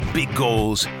Big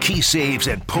goals, key saves,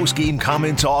 and post-game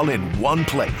comments all in one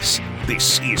place.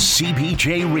 This is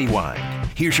CBJ Rewind.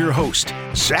 Here's your host,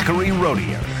 Zachary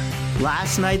Rodier.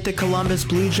 Last night, the Columbus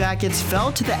Blue Jackets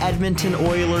fell to the Edmonton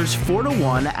Oilers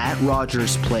 4-1 at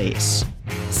Rogers Place.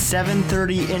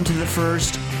 7:30 into the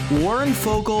first, Warren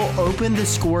Foegele opened the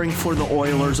scoring for the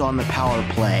Oilers on the power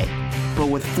play. But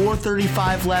with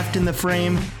 4:35 left in the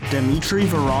frame, Dmitry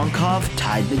Voronkov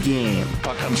tied the game.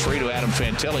 Puck comes free to Adam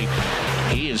Fantilli.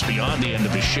 He is beyond the end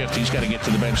of his shift. He's got to get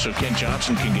to the bench so Kent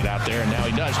Johnson can get out there, and now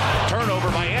he does. Turnover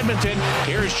by Edmonton.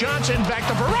 Here's Johnson back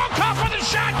to Voronkov with a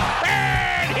shot,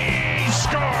 and he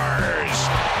scores!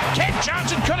 Kent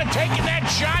Johnson could have taken that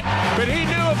shot, but he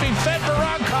knew if he fed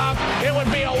Voronkov, it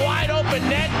would be a wide-open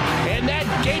net, and that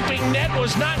gaping net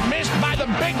was not missed by the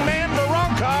big man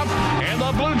Voronkov, and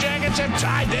the Blue Jackets have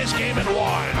tied this game at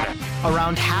 1.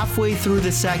 Around halfway through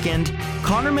the second,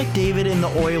 Connor McDavid and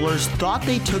the Oilers thought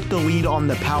they took the lead on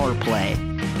the power play.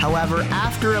 However,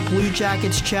 after a Blue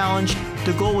Jackets challenge,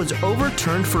 the goal was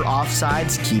overturned for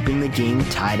offsides, keeping the game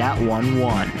tied at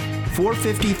 1-1.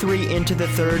 4:53 into the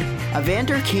third,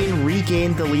 Evander Kane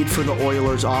regained the lead for the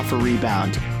Oilers off a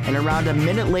rebound, and around a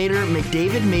minute later,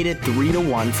 McDavid made it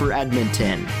 3-1 for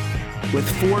Edmonton. With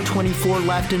 4:24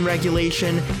 left in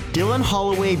regulation, Dylan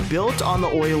Holloway built on the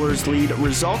Oilers' lead,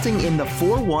 resulting in the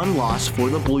 4-1 loss for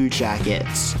the Blue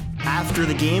Jackets. After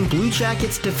the game, Blue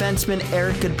Jackets defenseman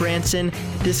Eric Goodbranson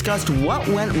discussed what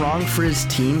went wrong for his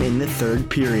team in the third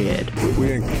period. We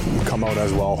didn't come out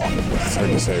as well. It's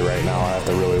hard to say right now. I have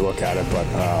to really look at it, but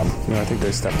I think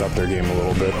they stepped up their game a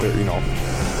little bit.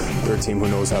 They're a team who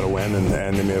knows how to win,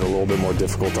 and they made it a little bit more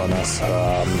difficult on us.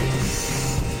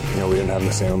 We didn't have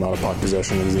the same amount of puck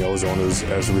possession in the zone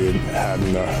as we had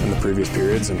in the previous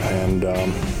periods, and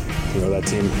that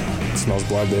team smells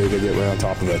blood. They get right on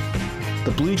top of it.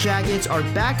 The Blue Jackets are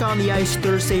back on the ice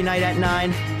Thursday night at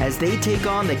 9 as they take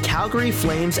on the Calgary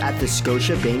Flames at the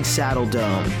Scotiabank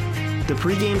Saddledome. The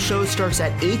pregame show starts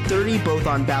at 8:30 both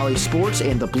on Bally Sports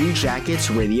and the Blue Jackets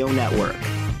Radio Network.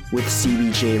 With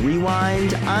CBJ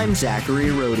Rewind, I'm Zachary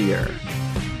Rodier.